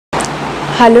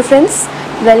Hello friends,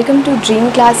 welcome to dream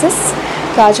classes.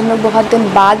 तो आज हम लोग बहुत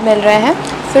दिन बाद मिल रहे हैं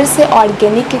फिर से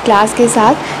ऑर्गेनिक की क्लास के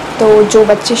साथ। तो जो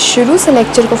बच्चे शुरू से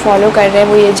लेक्चर को फॉलो कर रहे हैं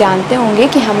वो ये जानते होंगे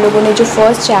कि हम लोगों ने जो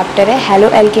फर्स्ट चैप्टर है हेलो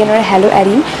एल्केन और हेलो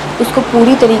एरीन उसको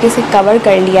पूरी तरीके से कवर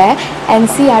कर लिया है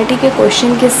एनसीईआरटी के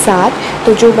क्वेश्चन के साथ।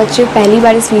 तो जो बच्चे पहली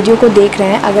बार इस वीडियो को देख रहे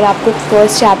हैं, अगर आपको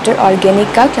फर्स्ट चैप्टर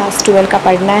ऑर्गेनिक का क्लास 12 का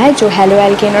पढ़ना है जो हेलो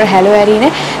एल्केन और हेलो एरीन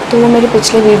है, तो वो मेरे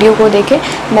पिछले वीडियो को देखें।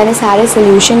 मैंने सारे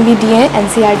सोल्यूशन भी दिए हैं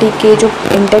एनसीईआरटी के जो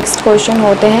इंटेक्स्ट क्वेश्चन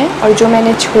होते हैं, और जो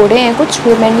मैंने छोड़े हैं कुछ,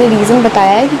 वो मैंने रीज़न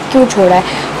बताया है कि क्यों छोड़ा है,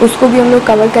 उसको भी हम लोग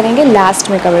कवर करेंगे, लास्ट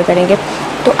में कवर करेंगे।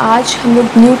 तो आज हम लोग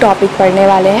न्यू टॉपिक पढ़ने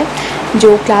वाले हैं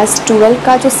जो क्लास 12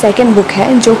 का जो सेकंड बुक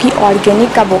है, जो कि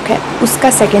ऑर्गेनिक का बुक है, उसका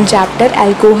सेकंड चैप्टर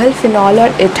अल्कोहल, फिनॉल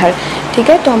और इथर। ठीक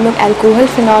है, तो हम लोग अल्कोहल,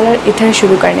 फिनॉल और इथर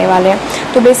शुरू करने वाले हैं।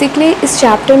 तो बेसिकली इस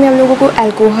चैप्टर में हम लोगों को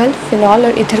अल्कोहल, फिनॉल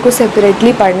और इथर को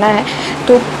सेपरेटली पढ़ना है।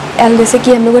 तो जैसे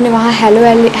कि हम लोगों ने वहाँ हेलो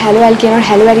एल्केन और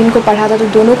हेलो एरीन को पढ़ा था, तो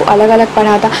दोनों को अलग अलग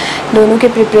पढ़ा था, दोनों के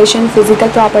प्रिपरेशन, फिजिकल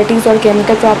प्रॉपर्टीज़ और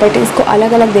केमिकल प्रॉपर्टीज़ को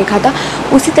अलग अलग देखा था।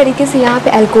 उसी तरीके से यहाँ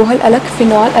पे अल्कोहल अलग,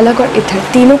 फिनॉल अलग और इथर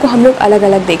तीनों को हम लोग अलग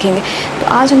अलग देखेंगे। तो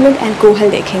आज हम लोग अल्कोहल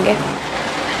देखेंगे।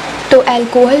 तो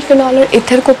अल्कोहल, फिनॉल और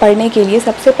इथर को पढ़ने के लिए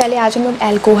सबसे पहले आज हम लोग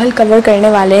अल्कोहल कवर करने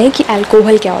वाले हैं कि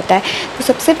अल्कोहल क्या होता है। तो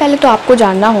सबसे पहले तो आपको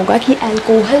जानना होगा कि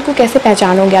अल्कोहल को कैसे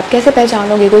पहचानोगे, आप कैसे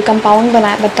पहचानोगे। कोई कंपाउंड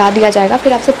बता दिया जाएगा,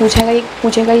 फिर आपसे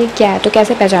पूछेगा ये क्या है, तो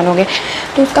कैसे पहचानोगे।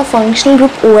 तो उसका फंक्शनल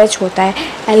ग्रुप OH होता है।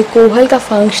 अल्कोहल का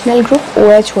फंक्शनल ग्रुप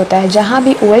OH होता है। जहाँ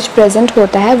भी OH प्रेजेंट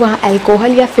होता है वहाँ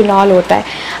अल्कोहल या फिनॉल होता है।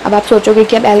 अब आप सोचोगे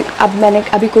कि अब मैंने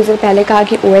अभी कुछ देर पहले कहा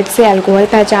कि OH से अल्कोहल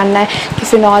पहचानना है, कि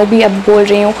फिनॉल भी अब बोल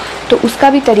रही हूँ, तो उसका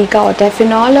भी तरीका होता है।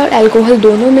 फिनॉल और अल्कोहल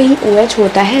दोनों में ही OH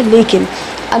होता है, लेकिन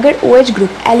अगर OH ग्रुप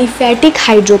एलिफैटिक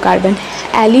हाइड्रोकार्बन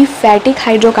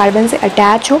से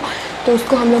अटैच हो तो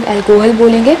उसको हम लोग अल्कोहल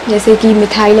बोलेंगे। जैसे कि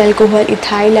मिथाइल अल्कोहल,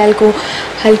 इथाइल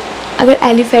अल्कोहल, अगर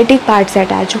एलिफैटिक पार्ट से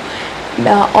अटैच हो।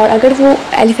 और अगर वो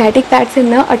एलिफैटिक पार्ट से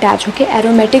न अटैच हो के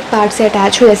एरोमेटिक पार्ट से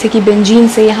अटैच हो, जैसे कि बेंजीन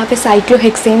से, यहाँ पे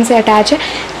साइक्लोहेक्सेन से अटैच है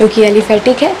जो कि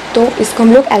एलिफैटिक है, तो इसको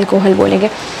हम लोग अल्कोहल बोलेंगे।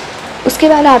 उसके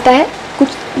बाद आता है कुछ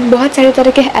बहुत सारे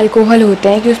तरह के अल्कोहल होते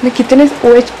हैं कि उसमें कितने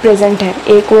OH प्रेजेंट हैं।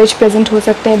 एक OH प्रेजेंट हो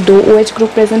सकते हैं, 2 OH ग्रुप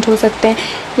प्रेजेंट हो सकते हैं।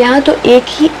 यहाँ तो एक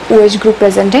ही OH ग्रुप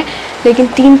प्रेजेंट है, लेकिन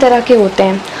 3 तरह के होते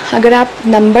हैं। अगर आप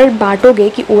नंबर बांटोगे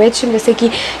कि OH, जैसे कि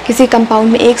किसी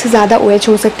कंपाउंड में एक से ज़्यादा OH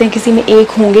हो सकते हैं, किसी में 1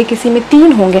 होंगे, किसी में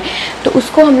 3 होंगे, तो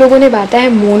उसको हम लोगों ने बांटा है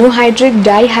मोनोहाइड्रिक,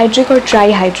 डाईहाइड्रिक और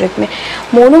ट्राईहाइड्रिक में।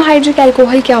 मोनोहाइड्रिक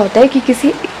अल्कोहल क्या होता है कि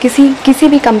किसी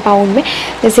भी कंपाउंड में,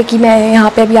 जैसे कि मैं यहाँ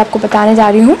पे अभी आपको बताने जा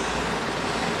रही हूँ,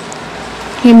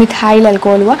 ये मिथाइल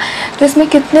अल्कोहल हुआ, तो इसमें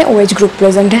कितने OH ग्रुप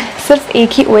प्रेजेंट है, सिर्फ एक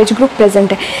ही OH ग्रुप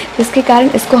प्रेजेंट है, जिसके कारण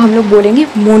इसको हम लोग बोलेंगे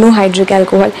मोनोहाइड्रिक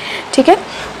अल्कोहल। ठीक है,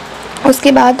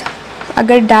 उसके बाद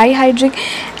अगर डाईहाइड्रिक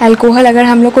अल्कोहल अगर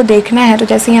हम लोग को देखना है, तो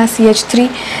जैसे यहाँ CH3,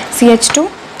 CH2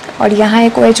 और यहाँ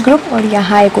एक OH ग्रुप और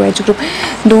यहाँ एक OH ग्रुप,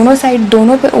 दोनों साइड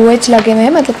दोनों पे OH लगे हुए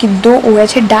हैं, मतलब कि 2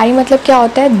 OH है। डाई मतलब क्या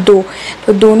होता है, 2,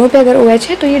 तो दोनों पे अगर OH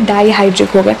है तो ये डाईहाइड्रिक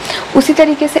हो गए। उसी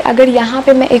तरीके से अगर यहाँ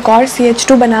पे मैं एक और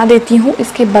CH2 बना देती हूँ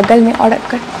इसके बगल में, और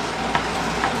अगर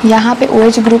यहाँ पे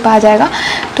OH ग्रुप आ जाएगा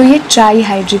तो ये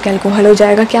ट्राईहाइड्रिक अल्कोहल हो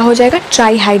जाएगा। क्या हो जाएगा,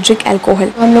 ट्राईहाइड्रिक अल्कोहल।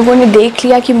 तो हम लोगों ने देख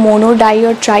लिया कि मोनो, डाई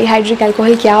और ट्राईहाइड्रिक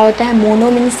अल्कोहल क्या होता है।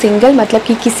 मोनो मीन्स सिंगल, मतलब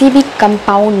कि किसी भी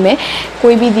कंपाउंड में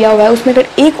कोई भी दिया हुआ है उसमें अगर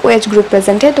एक OH ग्रुप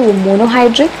प्रेजेंट है तो वो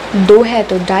मोनोहाइड्रिक, 2 है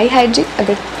तो डाईहाइड्रिक,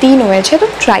 अगर 3 OH है तो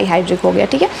ट्राईहाइड्रिक हो गया।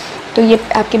 ठीक है, तो ये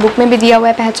आपकी बुक में भी दिया हुआ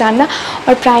है पहचानना।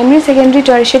 और प्राइमरी, सेकेंडरी,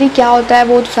 टर्शियरी क्या होता है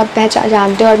वो तो सब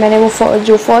जानते हैं, और मैंने वो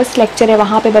जो फर्स्ट लेक्चर है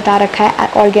वहाँ पे बता रखा है।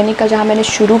 ऑर्गेनिक का जहाँ मैंने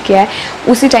शुरू किया है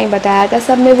उसी टाइम बताया था।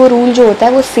 सब में वो रूल जो होता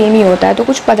है वो सेम ही होता है, तो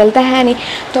कुछ बदलता है नहीं।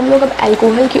 तो हम लोग अब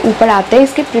अल्कोहल के ऊपर आते हैं,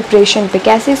 इसके प्रिपरेशन पे,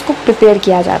 कैसे इसको प्रिपेयर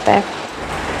किया जाता है।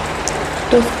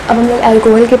 तो अब हम लोग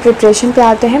अल्कोहल के प्रिपरेशन पे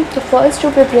आते हैं। तो फर्स्ट जो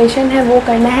प्रिपरेशन है वो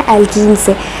करना है एल्कीन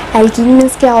से। एल्कीन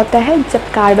मीन्स क्या होता है,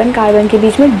 जब कार्बन कार्बन के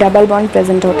बीच में डबल बॉन्ड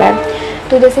प्रेजेंट होता है।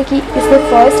 तो जैसे कि इसमें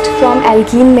फर्स्ट फ्रॉम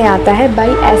एल्कीन में आता है bye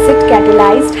acid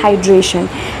catalysed hydration.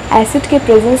 Acid के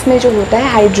प्रेजेंस में जो होता है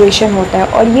हाइड्रेशन होता है,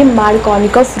 और ये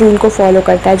मार्कोनिकॉफ रूल को फॉलो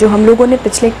करता है, जो हम लोगों ने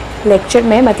पिछले लेक्चर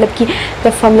में, मतलब कि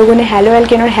जब हम लोगों ने हेलो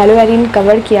एल्केन और हेलो एरीन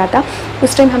कवर किया था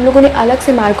उस टाइम हम लोगों ने अलग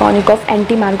से मार्कोनिकॉफ,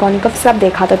 एंटी मार्कोनिकॉफ सब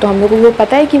देखा था, तो हम लोगों को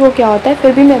पता है कि वो क्या होता है।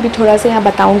 फिर भी मैं अभी थोड़ा सा यहाँ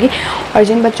बताऊँगी, और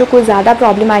जिन बच्चों को ज़्यादा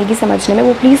प्रॉब्लम आएगी समझने में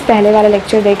वो प्लीज़ पहले वाला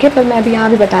लेक्चर देखें, पर मैं अभी यहाँ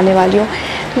भी बताने वाली हूँ।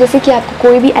 तो जैसे कि आपको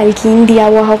कोई भी एल्कीन दिया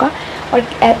हुआ होगा और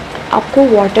आपको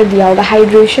वाटर दिया होगा,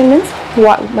 हाइड्रेशन मीन्स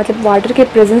मतलब वाटर के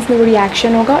प्रेजेंस में वो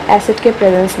रिएक्शन होगा और एसिड के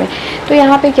प्रेजेंस में। तो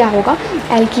यहाँ पे क्या होगा,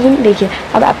 एल्कीन, देखिए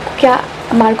अब आपको क्या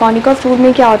मार्कोनिकॉफ रूल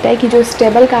में क्या होता है कि जो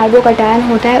स्टेबल कार्बोकैटायन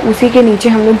होता है उसी के नीचे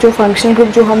हम लोग जो फंक्शनल ग्रुप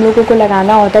जो हम लोगों को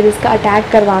लगाना होता है, जिसका अटैक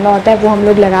करवाना होता है, वो हम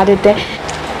लोग लगा देते हैं।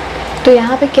 तो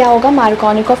यहाँ पे क्या होगा,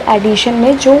 मार्कोनिकॉफ एडिशन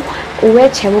में जो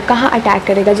OH है वो कहाँ अटैक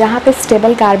करेगा, जहाँ पे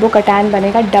स्टेबल कार्बोकैटायन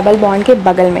बनेगा डबल बॉन्ड के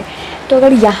बगल में। तो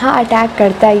अगर यहाँ अटैक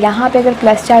करता है, यहाँ पे अगर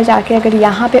प्लस चार्ज आके अगर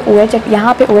यहाँ पे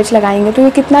OH लगाएंगे तो ये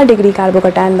कितना डिग्री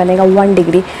कार्बोकैटायन बनेगा, 1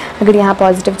 डिग्री। अगर यहाँ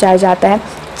पॉजिटिव चार्ज आता है,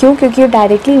 क्यों, क्योंकि ये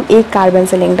डायरेक्टली एक कार्बन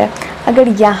से लिंक्ड है। अगर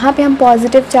यहाँ पे हम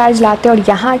पॉजिटिव चार्ज लाते हैं और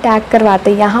यहाँ अटैक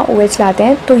करवाते हैं, यहाँ OH लाते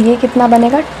हैं, तो ये कितना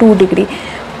बनेगा, 2 डिग्री।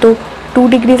 तो 2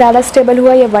 डिग्री ज़्यादा स्टेबल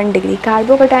हुआ या 1 डिग्री।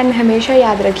 कार्बोकैटायन में हमेशा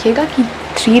याद रखिएगा कि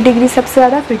 3 डिग्री सबसे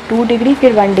ज़्यादा, फिर 2 डिग्री,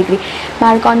 फिर 1 डिग्री।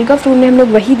 मार्कोनिकॉफ रूल में हम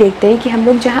लोग वही देखते हैं कि हम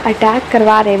लोग जहाँ अटैक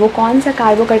करवा रहे हैं वो कौन सा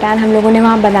कार्बोकैटायन हम लोगों ने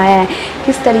वहाँ बनाया है,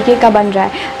 किस तरीके का बन रहा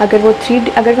है।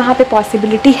 अगर वहाँ पे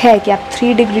पॉसिबिलिटी है कि आप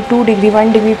 3 डिग्री, 2 डिग्री,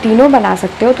 1 डिग्री तीनों बना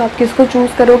सकते हो, तो आप किसको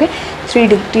चूज़ करोगे,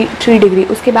 3 डिग्री।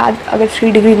 उसके बाद अगर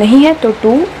 3 डिग्री नहीं है तो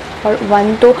 2 और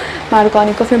 1। तो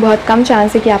मार्कोनिकॉफ में बहुत कम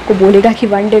चांस है कि आपको बोलेगा कि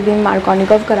 1 डिग्री में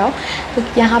मार्कोनिकॉफ कराओ। तो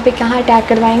यहाँ पे कहाँ अटैक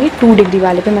करवाएंगे, 2 डिग्री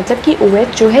वाले पे, मतलब कि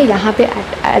OH जो है यहाँ पे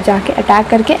जाके अटैक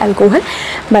करके अल्कोहल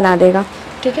बना देगा।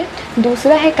 ठीक है।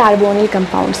 दूसरा है कार्बोनिल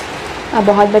कंपाउंड्स। अब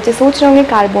बहुत बच्चे सोच रहे होंगे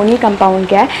कार्बोनिल कंपाउंड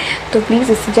क्या है, तो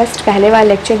प्लीज़ इससे जस्ट पहले वाला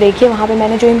लेक्चर देखिए, वहाँ पे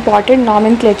मैंने जो इंपॉर्टेंट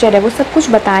नॉमेनक्लेचर है वो सब कुछ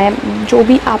बताया, जो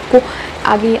भी आपको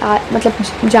आगे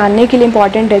मतलब जानने के लिए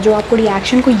इंपॉर्टेंट है, जो आपको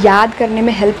रिएक्शन को याद करने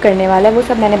में हेल्प करने वाला है, वो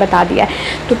सब मैंने बता दिया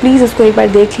है। तो प्लीज़ इसको एक बार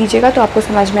देख लीजिएगा तो आपको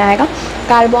समझ में आएगा।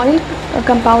 कार्बोनिल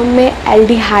कंपाउंड में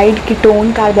एल्डिहाइड,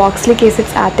 कीटोन, कार्बोक्सिलिक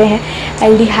एसिड्स आते हैं।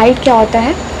 एल्डिहाइड क्या होता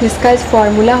है, जिसका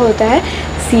फॉर्मूला होता है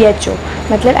CHO,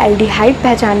 मतलब एल्डिहाइड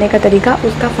पहचानने का तरीका,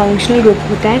 उसका फंक्शनल ग्रुप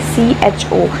होता है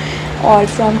CHO। और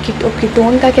फ्रॉम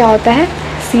कीटोन का क्या होता है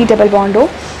C डबल बॉन्ड O,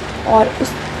 और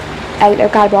उस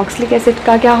कार्बोक्सिलिक एसिड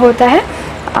का क्या होता है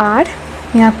R,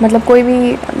 यहाँ मतलब कोई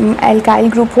भी एल्काइल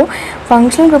ग्रुप हो,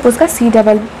 फंक्शनल ग्रुप उसका C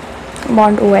डबल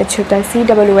बॉन्ड OH होता है,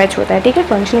 COOH होता है। ठीक है,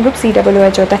 फंक्शनल ग्रुप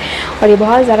COOH होता है, और ये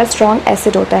बहुत ज़्यादा स्ट्रॉन्ग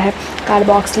एसिड होता है,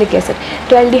 कार्बोक्सिलिक एसिड।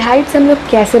 तो एल्डिहाइड से हम लोग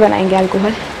कैसे बनाएंगे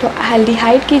अल्कोहल, तो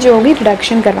एल्डिहाइड की जो होगी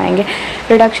रिडक्शन करवाएंगे।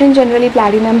 रिडक्शन जनरली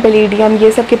प्लैटिनम, पैलेडियम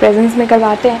ये सब के प्रेजेंस में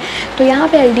करवाते हैं। तो यहाँ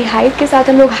पे एल्डिहाइड के साथ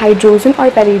हम लोग हाइड्रोजन और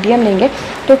पैलेडियम लेंगे,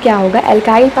 तो क्या होगा,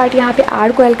 एल्काइल पार्ट, यहाँ पे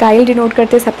R को एल्काइल डिनोट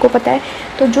करते हैं, सबको पता है।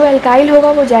 तो जो एल्काइल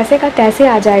होगा वो जैसे का तैसे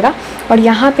आ जाएगा, और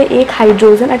यहाँ पे एक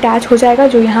हाइड्रोजन अटैच हो जाएगा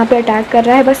जो यहाँ पे अटैक कर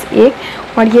रहा है, बस एक,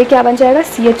 और ये क्या बन जाएगा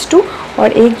CH2,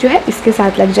 और एक जो है इसके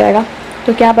साथ लग जाएगा,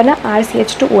 तो क्या बना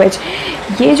RCH2OH।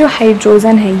 ये जो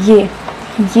हाइड्रोजन है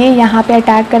ये यहाँ पे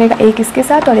अटैक करेगा एक इसके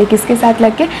साथ और एक इसके साथ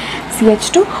लग के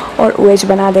CH2 और OH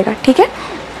बना देगा। ठीक है।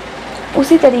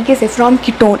 उसी तरीके से फ्रॉम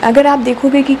कीटोन, अगर आप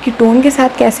देखोगे कि कीटोन के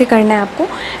साथ कैसे करना है आपको,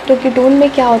 तो कीटोन में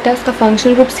क्या होता है, उसका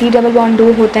functional group C double bond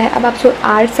O होता है। अब आप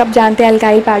R सब जानते हैं,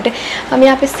 अल्काइल पार्ट है। हम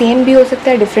यहाँ पे सेम भी हो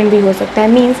सकता है, डिफरेंट भी हो सकता है।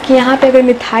 मींस कि यहाँ पे अगर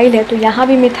मिथाइल है तो यहाँ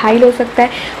भी मिथाइल हो सकता है,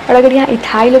 और अगर यहाँ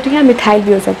इथाइल हो तो यहाँ मिथाइल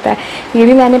भी हो सकता है। ये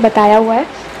भी मैंने बताया हुआ है।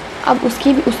 अब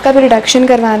उसका भी रिडक्शन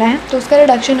करवाना है, तो उसका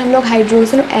रिडक्शन हम लोग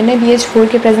हाइड्रोजन और NaBH4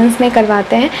 के प्रेजेंस में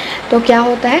करवाते हैं। तो क्या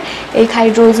होता है, एक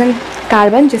हाइड्रोजन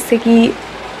कार्बन जिससे कि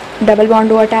डबल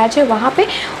बॉन्ड O अटैच है वहाँ पे,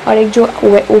 और एक जो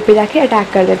O पे जाके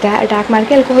अटैक कर देता है, अटैक मार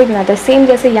के अल्कोहल बनाता है। सेम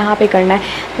जैसे यहाँ पे करना है,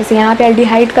 जैसे यहाँ पे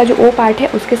एल्डिहाइड का जो O पार्ट है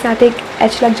उसके साथ एक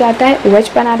H लग जाता है,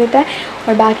 OH बना देता है,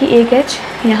 और बाकी एक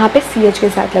H यहाँ पे CH के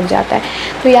साथ लग जाता है।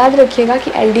 तो याद रखिएगा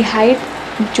कि एल्डिहाइड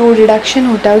जो रिडक्शन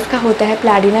होता है उसका होता है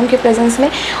प्लैटिनम के प्रेजेंस में,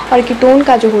 और कीटोन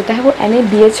का जो होता है वो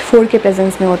NaBH4 के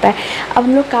प्रेजेंस में होता है। अब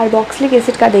हम लोग कार्बोक्सिलिक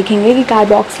एसिड का देखेंगे कि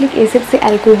कार्बोक्सिलिक एसिड से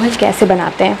अल्कोहल कैसे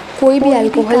बनाते हैं। कोई भी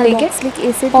अल्कोहल लेके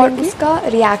एसिड और उसका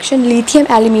रिएक्शन लिथियम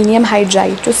एल्यूमिनियम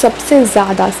हाइड्राइड, जो सबसे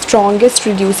ज़्यादा स्ट्रॉन्गेस्ट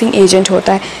रिड्यूसिंग एजेंट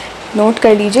होता है, नोट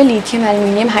कर लीजिए, लिथियम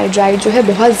एल्यूमिनियम हाइड्राइड जो है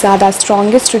बहुत ज़्यादा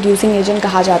स्ट्रॉन्गेस्ट रिड्यूसिंग एजेंट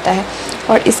कहा जाता है,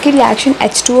 और इसकी रिएक्शन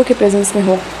H2O के प्रेजेंस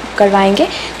में करवाएंगे।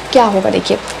 क्या होगा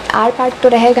देखिए, R पार्ट तो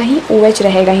रहेगा ही, OH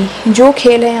रहेगा ही। जो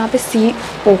खेल है यहाँ पे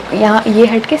CO, यहाँ ये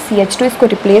हट के CH2 इसको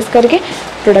रिप्लेस करके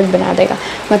प्रोडक्ट बना देगा,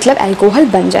 मतलब अल्कोहल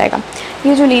बन जाएगा।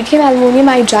 ये जो लिथियम एल्यूमिनियम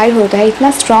हाइड्राइड होता है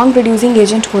इतना स्ट्रॉन्ग रिड्यूसिंग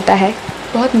एजेंट होता है,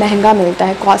 बहुत महंगा मिलता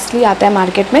है, कॉस्टली आता है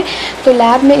मार्केट में। तो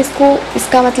लैब में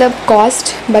इसका मतलब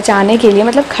कॉस्ट बचाने के लिए,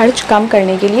 मतलब खर्च कम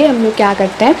करने के लिए हम लोग क्या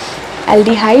करते हैं,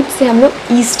 एल्डिहाइड से हम लोग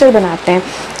ईस्टर बनाते हैं।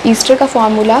 ईस्टर का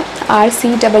formula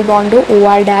RC double bond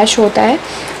OR dash होता है।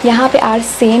 यहाँ पे R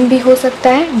सेम भी हो सकता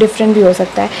है, डिफरेंट भी हो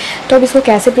सकता है। तो अब इसको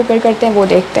कैसे प्रिपेयर करते हैं वो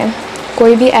देखते हैं।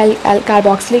 कोई भी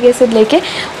कार्बोक्सिलिक एसिड लेके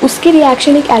उसकी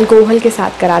रिएक्शन एक अल्कोहल के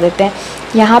साथ करा देते हैं।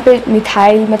 यहाँ पे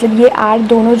मिथाइल, मतलब ये R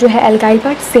दोनों जो है एल्काइल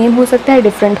पार्ट सेम हो सकता है,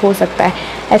 डिफरेंट हो सकता है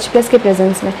H+ के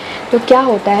प्रेजेंस में। तो क्या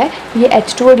होता है, ये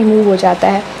H2O रिमूव हो जाता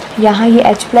है, यहाँ ये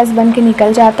H+ बन के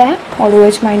निकल जाता है, और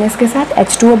OH- के साथ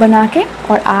H2O बना के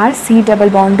और RC डबल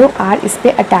बॉन्ड R इस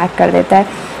पर अटैक कर देता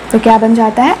है। तो क्या बन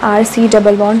जाता है, RC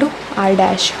double bond R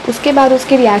dash. उसके बाद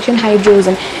उसकी रिएक्शन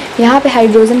हाइड्रोजन, यहाँ पे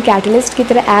हाइड्रोजन कैटलिस्ट की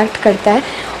तरह एक्ट करता है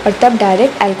और तब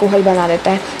डायरेक्ट अल्कोहल बना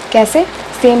देता है। कैसे?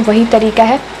 सेम वही तरीका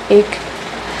है, एक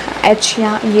H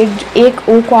यहाँ, ये एक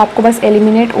O को आपको बस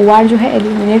एलिमिनेट, OR जो है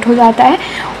एलिमिनेट हो जाता है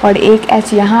और एक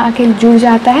H यहाँ आके जुड़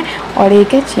जाता है और एक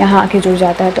H यहाँ आके जुड़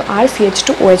जाता है, तो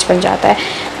RCH2OH बन जाता है।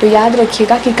 तो याद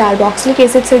रखिएगा कि कार्बोक्सिलिक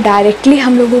एसिड से डायरेक्टली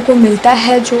हम लोगों को मिलता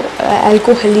है जो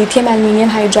अल्कोहल लिथियम एल्युमिनियम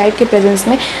हाइड्राइड के प्रेजेंस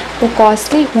में, वो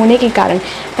कॉस्टली होने के कारण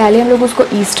पहले हम लोग उसको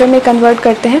ईस्टर में कन्वर्ट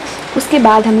करते हैं, उसके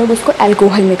बाद हम लोग उसको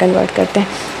अल्कोहल में कन्वर्ट करते हैं।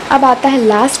 अब आता है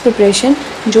लास्ट प्रिपरेशन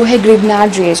जो है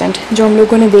ग्रिग्नार्ड रिएजेंट, जो हम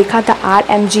लोगों ने देखा था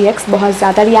RMgX बहुत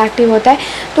ज़्यादा रिएक्टिव होता है,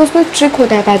 तो उसको एक ट्रिक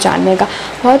होता है पहचानने का,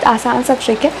 बहुत आसान सा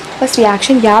ट्रिक है, बस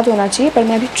रिएक्शन याद होना चाहिए। पर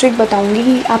मैं अभी ट्रिक बताऊंगी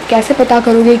कि आप कैसे पता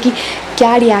करोगे कि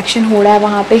क्या रिएक्शन हो रहा है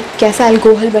वहाँ पे, कैसा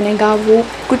अल्कोहल बनेगा, वो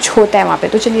कुछ होता है वहाँ पे।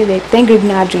 तो चलिए देखते हैं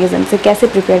ग्रिग्नार्ड रिएजेंट से कैसे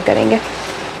प्रिपेयर करेंगे।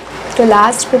 तो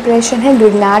लास्ट प्रिपरेशन है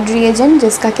ग्रिग्नार्ड रिएजेंट,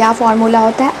 जिसका क्या फार्मूला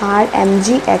होता है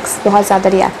RMgX, बहुत ज़्यादा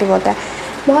रिएक्टिव होता है।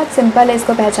 बहुत सिंपल है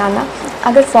इसको पहचानना।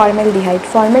 अगर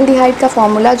फॉर्मेल्डिहाइड का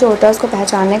फार्मूला जो होता है उसको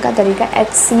पहचानने का तरीका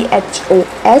HCHO,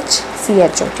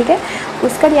 ठीक है।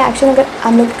 उसका रिएक्शन अगर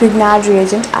हम लोग ग्रिग्नार्ड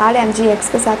रिएजेंट RMgX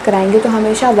के साथ कराएंगे तो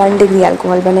हमेशा 1 डिग्री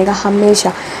अल्कोहल बनेगा,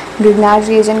 हमेशा। ग्रिग्नार्ड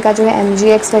रिएजेंट का जो है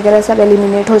MgX वगैरह सब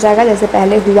एलिमिनेट हो जाएगा, जैसे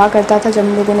पहले हुआ करता था जब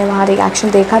हम लोगों ने वहाँ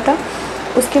रिएक्शन देखा था।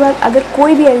 उसके बाद अगर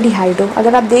कोई भी एल्डिहाइड हो,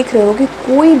 अगर आप देख रहे हो कि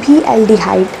कोई भी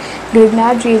एल्डिहाइड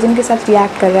ग्रिग्नार्ड रिएजेंट के साथ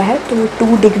रिएक्ट कर रहा है तो वो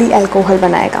 2 डिग्री अल्कोहल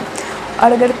बनाएगा,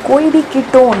 और अगर कोई भी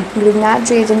कीटोन ग्रिग्नार्ड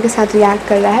रिएजेंट के साथ रिएक्ट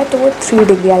कर रहा है तो वो 3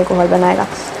 डिग्री अल्कोहल बनाएगा।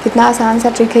 कितना आसान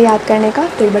सा ट्रिक है याद करने का।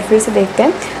 तो एक बार फिर से देखते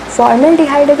हैं।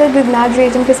 फॉर्मेल्डिहाइड अगर ग्रिग्नार्ड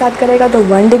रिएजेंट के साथ करेगा तो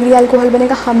 1 डिग्री अल्कोहल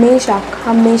बनेगा, हमेशा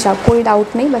हमेशा, कोई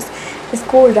डाउट नहीं, बस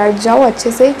इसको रट जाओ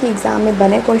अच्छे से कि एग्ज़ाम में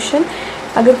बने क्वेश्चन।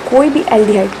 अगर कोई भी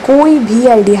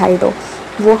एल्डिहाइड हो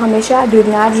वो हमेशा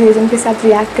ग्रिग्नार्ड रिएजेंट के साथ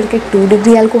रिएक्ट करके 2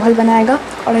 डिग्री अल्कोहल बनाएगा,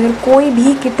 और अगर कोई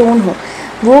भी कीटोन हो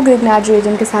वो ग्रिग्नार्ड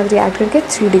रिएजेंट के साथ रिएक्ट करके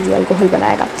 3 डिग्री अल्कोहल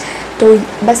बनाएगा। तो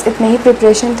बस इतने ही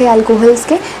प्रिपरेशन थे अल्कोहल्स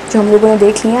के जो हम लोगों ने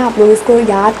देख लिए हैं। आप लोग इसको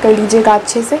याद कर लीजिएगा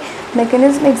अच्छे से।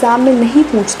 मैकेनिज़्म एग्ज़ाम में नहीं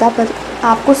पूछता, पर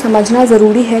आपको समझना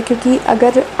ज़रूरी है, क्योंकि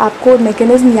अगर आपको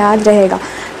मैकेनिज़्म याद रहेगा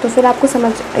तो फिर आपको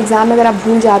समझ, एग्ज़ाम में अगर आप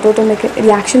भूल जाते हो तो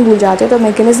रिएक्शन भूल जाते हो तो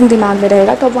मैकेनिज़्म दिमाग में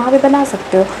रहेगा, तो आप वहाँ पे बना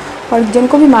सकते हो। और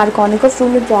जिनको भी मार्कोनिकॉफ रूल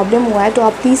में प्रॉब्लम हुआ है तो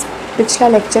आप प्लीज़ पिछला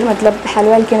लेक्चर, मतलब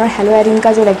हेलो एल्केन और हेलो एरीन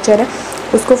का जो लेक्चर है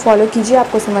उसको फॉलो कीजिए,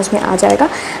 आपको समझ में आ जाएगा।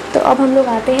 तो अब हम लोग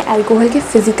आते हैं अल्कोहल के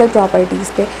फ़िज़िकल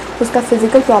प्रॉपर्टीज़ पे। उसका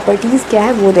फ़िज़िकल प्रॉपर्टीज़ क्या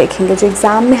है वो देखेंगे, जो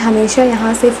एग्ज़ाम में हमेशा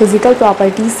यहाँ से फ़िज़िकल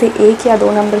प्रॉपर्टीज़ से 1 या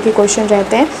 2 नंबर के क्वेश्चन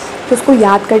रहते हैं, तो उसको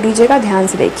याद कर लीजिएगा, ध्यान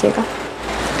से देखिएगा।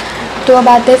 तो अब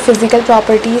आते हैं फ़िज़िकल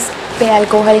प्रॉपर्टीज़ पे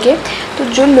अल्कोहल के। तो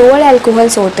जो लोअर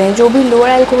अल्कोहल्स होते हैं, जो भी लोअर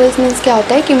अल्कोहल्स मीन्स क्या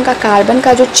होता है कि उनका कार्बन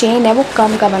का जो चेन है वो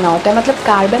कम का बना होता है, मतलब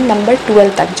कार्बन नंबर 12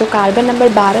 तक, जो कार्बन नंबर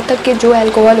 12 तक के जो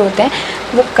अल्कोहल होते हैं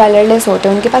वो कलरलेस होते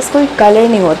हैं, उनके पास कोई कलर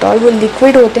नहीं होता, और वो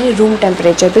लिक्विड होते हैं रूम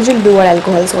टेम्परेचर पे, जो लोअर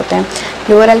अल्कोहल्स होते हैं।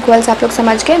 लोअर अल्कोहल्स आप लोग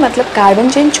समझ गए, मतलब कार्बन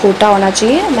चेन छोटा होना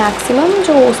चाहिए, मैक्सिमम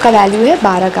जो उसका वैल्यू है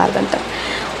 12 कार्बन तक।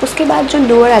 उसके बाद जो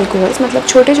लोअर अल्कोहल्स, मतलब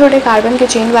छोटे छोटे कार्बन के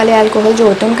चेन वाले अल्कोहल जो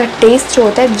होते हैं, उनका टेस्ट जो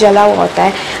होता है जला हुआ होता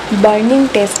है, बर्निंग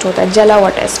टेस्ट होता है, जला हुआ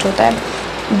टेस्ट होता है।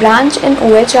 Branch in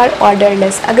OH are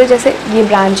odourless, अगर जैसे ये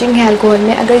ब्रांचिंग है अल्कोहल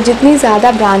में, अगर जितनी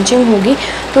ज़्यादा ब्रांचिंग होगी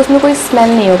तो उसमें कोई स्मेल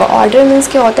नहीं होगा। ऑर्डर मीन्स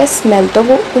क्या होता है स्मेल, तो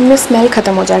वो उनमें स्मेल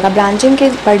ख़त्म हो जाएगा, ब्रांचिंग के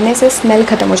बढ़ने से स्मेल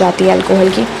ख़त्म हो जाती है अल्कोहल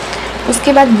की।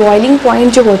 उसके बाद बॉइलिंग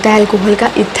पॉइंट जो होता है अल्कोहल का,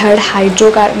 ether,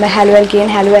 halo alkane,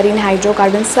 hello arene,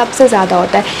 hydrocarbon सबसे ज़्यादा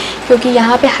होता है, क्योंकि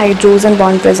यहाँ पे हाइड्रोजन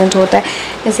बॉन्ड प्रेजेंट होता है।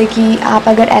 जैसे कि आप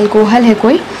अगर अल्कोहल है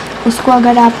कोई, उसको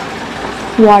अगर आप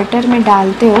वाटर में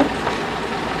डालते हो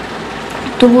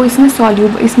तो वो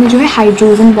इसमें जो है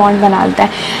हाइड्रोजन बॉन्ड बनाता है।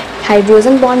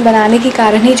 हाइड्रोजन बॉन्ड बनाने के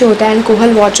कारण ही जो होता है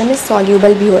अल्कोहल वाटर में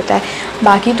सॉल्यूबल भी होता है,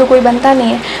 बाकी तो कोई बनता नहीं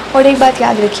है। और एक बात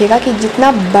याद रखिएगा कि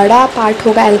जितना बड़ा पार्ट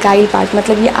होगा अल्काइल पार्ट,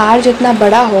 मतलब ये R जितना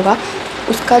बड़ा होगा,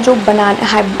 उसका जो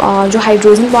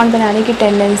हाइड्रोजन बॉन्ड बनाने की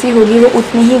टेंडेंसी होगी वो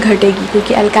उतनी ही घटेगी,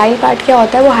 क्योंकि अल्काइल पार्ट क्या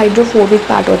होता है, वो हाइड्रोफोबिक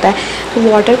पार्ट होता है, तो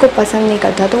वाटर को पसंद नहीं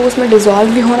करता, तो उसमें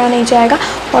डिज़ोल्व भी होना नहीं चाहेगा,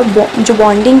 और जो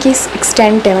बॉन्डिंग की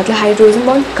एक्सटेंट है, मतलब हाइड्रोजन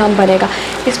बॉन्ड कम बनेगा।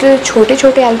 इसलिए जो छोटे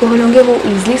छोटे अल्कोहल होंगे वो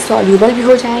ईजिली सॉल्यूबल भी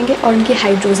हो जाएंगे और उनकी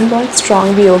हाइड्रोजन बॉन्ड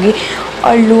स्ट्रॉन्ग भी होगी।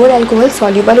 और लोअर अल्कोहल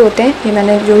सॉल्यूबल होते हैं, ये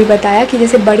मैंने जो भी बताया कि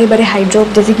जैसे बड़े बड़े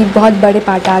जैसे कि बहुत बड़े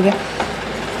पार्ट आ गए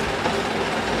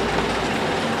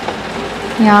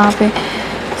यहाँ पे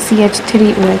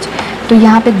CH3OH, तो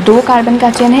यहाँ पे 2 कार्बन का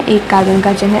चेन है, 1 कार्बन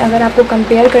का चेन है। अगर आपको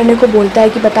कंपेयर करने को बोलता है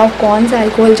कि बताओ कौन सा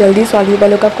अल्कोहल जल्दी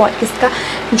सॉल्यूबल होगा, किसका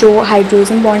जो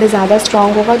हाइड्रोजन बॉन्ड है ज़्यादा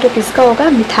स्ट्रॉन्ग होगा, तो किसका होगा,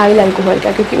 मिथाइल अल्कोहल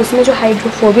का, क्योंकि उसमें जो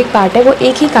हाइड्रोफोबिक पार्ट है वो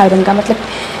 1 ही कार्बन का, मतलब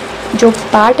जो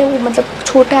पार्ट है वो मतलब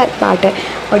छोटा पार्ट है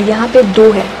और यहाँ पे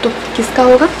 2 है, तो किसका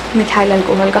होगा? मिथाइल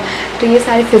अल्कोहल का। तो ये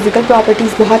सारी फिजिकल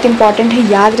प्रॉपर्टीज़ बहुत इंपॉर्टेंट है,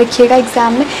 याद रखिएगा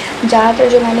एग्ज़ाम में। ज़्यादातर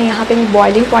जो मैंने यहाँ पे भी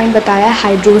बॉइलिंग पॉइंट बताया है,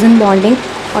 हाइड्रोजन बॉन्डिंग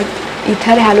और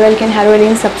ईथर हेलोएल्केन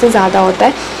हेलोएलिन सबसे ज़्यादा होता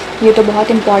है, ये तो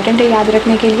बहुत इंपॉर्टेंट है याद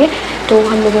रखने के लिए। तो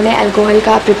हम लोगों ने अल्कोहल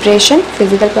का प्रिपरेशन,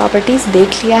 फिज़िकल प्रॉपर्टीज़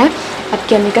देख लिया है, अब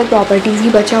केमिकल प्रॉपर्टीज़ ही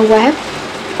बचा हुआ है।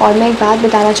 और मैं एक बात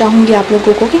बताना चाहूँगी आप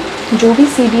लोगों को कि जो भी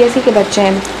CBSE के बच्चे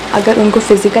हैं, अगर उनको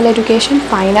फ़िज़िकल एजुकेशन,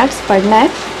 फाइन आर्ट्स पढ़ना है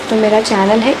तो मेरा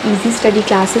चैनल है इजी स्टडी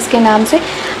क्लासेस के नाम से,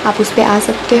 आप उस पर आ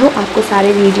सकते हो, आपको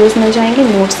सारे वीडियोस मिल जाएंगे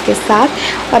नोट्स के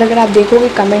साथ। और अगर आप देखोगे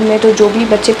कमेंट में तो जो भी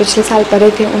बच्चे पिछले साल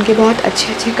पढ़े थे उनके बहुत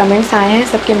अच्छे अच्छे कमेंट्स आए हैं,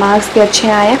 सबके मार्क्स भी अच्छे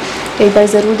आए हैं, तो एक बार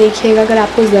ज़रूर देखिएगा अगर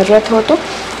आपको ज़रूरत हो तो।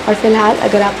 और फिलहाल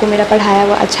अगर आपको मेरा पढ़ाया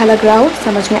हुआ अच्छा लग रहा हो,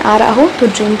 समझ में आ रहा हो, तो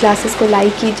ड्रीम क्लासेस को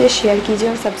लाइक कीजिए, शेयर कीजिए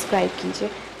और सब्सक्राइब कीजिए।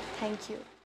 Thank you.